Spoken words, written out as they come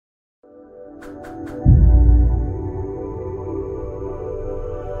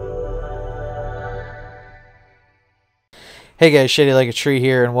Hey guys, Shadylikeatree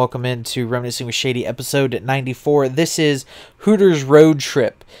here, and welcome into Reminiscing with Shady episode 94. This is Hooters Road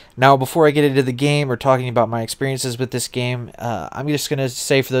Trip. Now, before I get into the game or talking about my experiences with this game, I'm just going to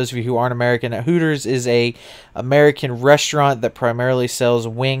say for those of you who aren't American, that Hooters is a American restaurant that primarily sells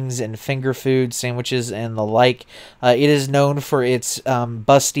wings and finger food, sandwiches, and the like. It is known for its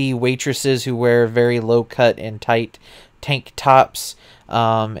busty waitresses who wear very low-cut and tight tank tops,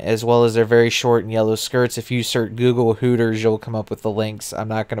 as well as their very short and yellow skirts. If you search Google Hooters, you'll come up with the links. I'm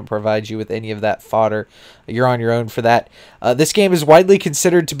not going to provide you with any of that fodder. You're on your own for that. This game is widely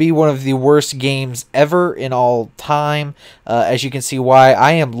considered to be one of the worst games ever in all time. As you can see why,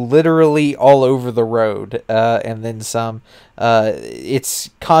 I am literally all over the road, and then some.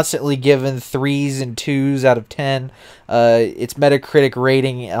 It's constantly given 3s and 2s out of 10. Its Metacritic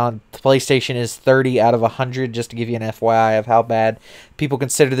rating on PlayStation is 30 out of 100, just to give you an FYI of how bad people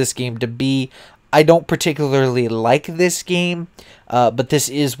consider this game to be. I don't particularly like this game, but this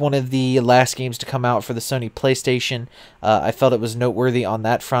is one of the last games to come out for the Sony PlayStation. I felt it was noteworthy on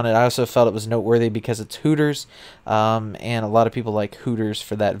that front, and I also felt it was noteworthy because it's Hooters, and a lot of people like Hooters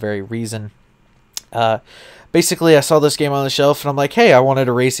for that very reason. Basically, I saw this game on the shelf, and I'm like, hey, I wanted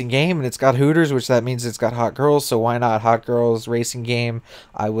a racing game, and it's got Hooters, which that means it's got hot girls, so why not hot girls racing game?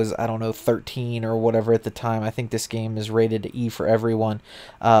 I was, I don't know, 13 or whatever at the time. I think this game is rated E for everyone.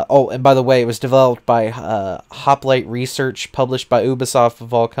 Oh, and by the way, it was developed by Hoplite Research, published by Ubisoft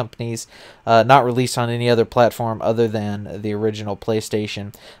of all companies, not released on any other platform other than the original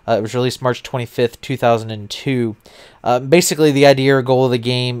PlayStation. It was released March 25th, 2002. Basically, the idea or goal of the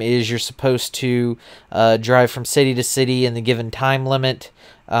game is you're supposed to drive from city to city in the given time limit,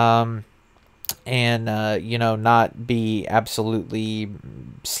 and you know, not be absolutely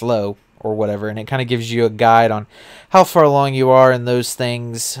slow or whatever. And it kind of gives you a guide on how far along you are in those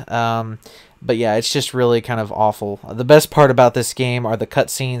things. But yeah, it's just really kind of awful. The best part about this game are the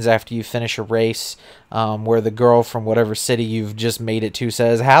cutscenes after you finish a race, where the girl from whatever city you've just made it to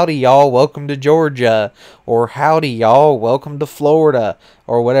says, "Howdy, y'all, welcome to Georgia," or "Howdy, y'all, welcome to Florida,"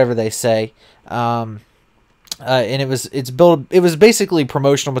 or whatever they say. And it was basically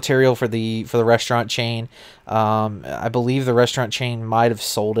promotional material for the restaurant chain. I believe the restaurant chain might have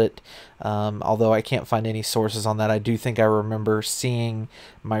sold it, although I can't find any sources on that. I do think I remember seeing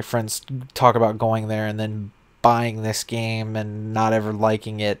my friends talk about going there and then buying this game and not ever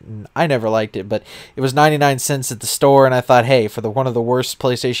liking it, and I never liked it, but it was 99 cents at the store, and I thought, hey, for one of the worst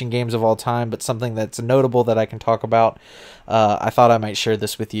PlayStation games of all time, but something that's notable that I can talk about, I thought I might share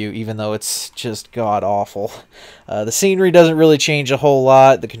this with you, even though it's just god-awful. The scenery doesn't really change a whole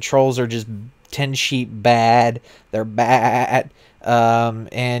lot. The controls are just 10 sheep bad. They're bad.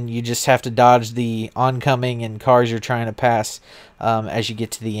 And you just have to dodge the oncoming and cars you're trying to pass as you get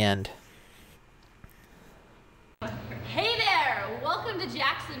to the end. Hey there! Welcome to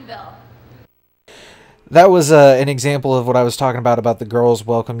Jacksonville. That was an example of what I was talking about the girls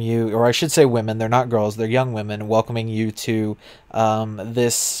welcome you, or I should say women, they're not girls, they're young women, welcoming you to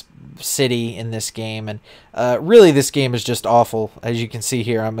this city in this game. And really, this game is just awful. As you can see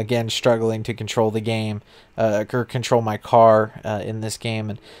here, I'm again struggling to control the game, or control my car in this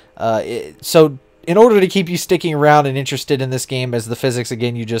game. And so in order to keep you sticking around and interested in this game, as the physics,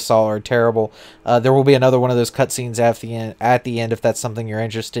 again, you just saw are terrible, there will be another one of those cutscenes at the end if that's something you're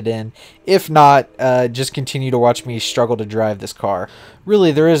interested in. If not, just continue to watch me struggle to drive this car.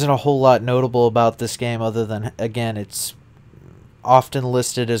 Really, there isn't a whole lot notable about this game other than, again, it's often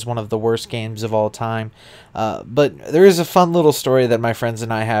listed as one of the worst games of all time. But there is a fun little story that my friends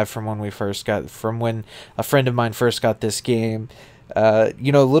and I have from when a friend of mine first got this game.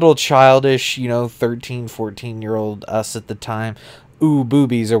 You know, little childish, you know, 13, 14-year-old us at the time, ooh,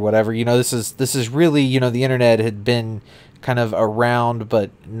 boobies or whatever. You know, this is really, you know, the internet had been kind of around, but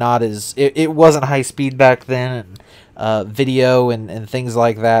not as, it wasn't high speed back then, and video and things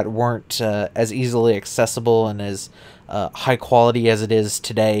like that weren't as easily accessible and as high quality as it is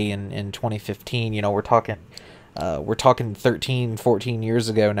today in 2015. You know, we're talking 13, 14 years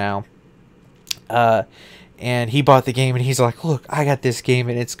ago now. And he bought the game, and he's like, look, I got this game,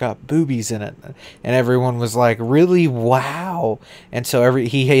 and it's got boobies in it. And everyone was like, really? Wow. And so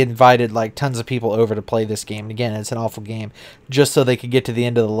he invited, like, tons of people over to play this game. And again, it's an awful game, just so they could get to the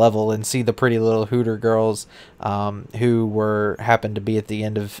end of the level and see the pretty little Hooter girls who happened to be at the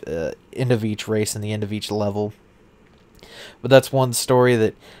end of each race and the end of each level. But that's one story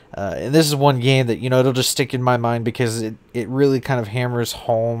that, and this is one game that, you know, it'll just stick in my mind because it really kind of hammers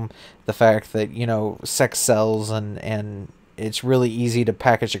home the fact that, you know, sex sells, and it's really easy to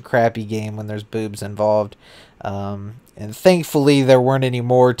package a crappy game when there's boobs involved. And thankfully there weren't any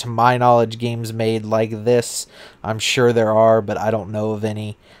more, to my knowledge, games made like this. I'm sure there are, but I don't know of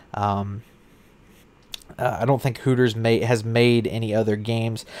any. I don't think Hooters has made any other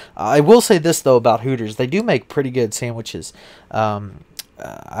games. I will say this, though, about Hooters. They do make pretty good sandwiches.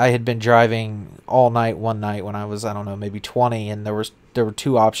 I had been driving all night one night when I was, I don't know, maybe 20, and there were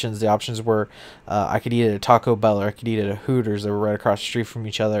two options. The options were I could eat at a Taco Bell or I could eat at a Hooters. They were right across the street from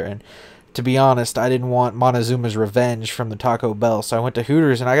each other, and to be honest, I didn't want Montezuma's revenge from the Taco Bell, so I went to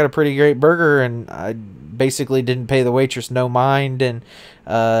Hooters, and I got a pretty great burger, and I basically didn't pay the waitress no mind, and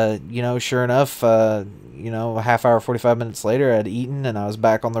you know, sure enough, you know, a half hour, 45 minutes later, I'd eaten, and I was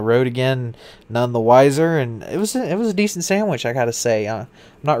back on the road again, none the wiser, and it was a decent sandwich, I gotta say. I'm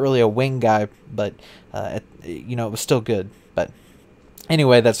not really a wing guy, but you know, it was still good. But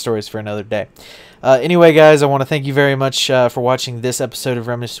anyway, that story's for another day. Anyway, guys, I want to thank you very much for watching this episode of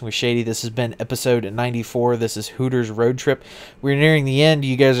Reminiscing with Shady. This has been episode 94. This is Hooters Road Trip. We're nearing the end.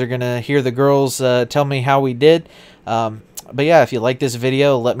 You guys are going to hear the girls tell me how we did. But yeah, if you like this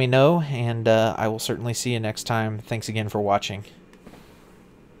video, let me know, and I will certainly see you next time. Thanks again for watching.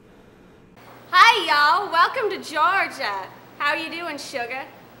 Hi, y'all. Welcome to Georgia. How you doing, sugar?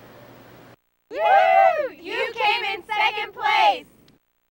 Woo! You came in second place!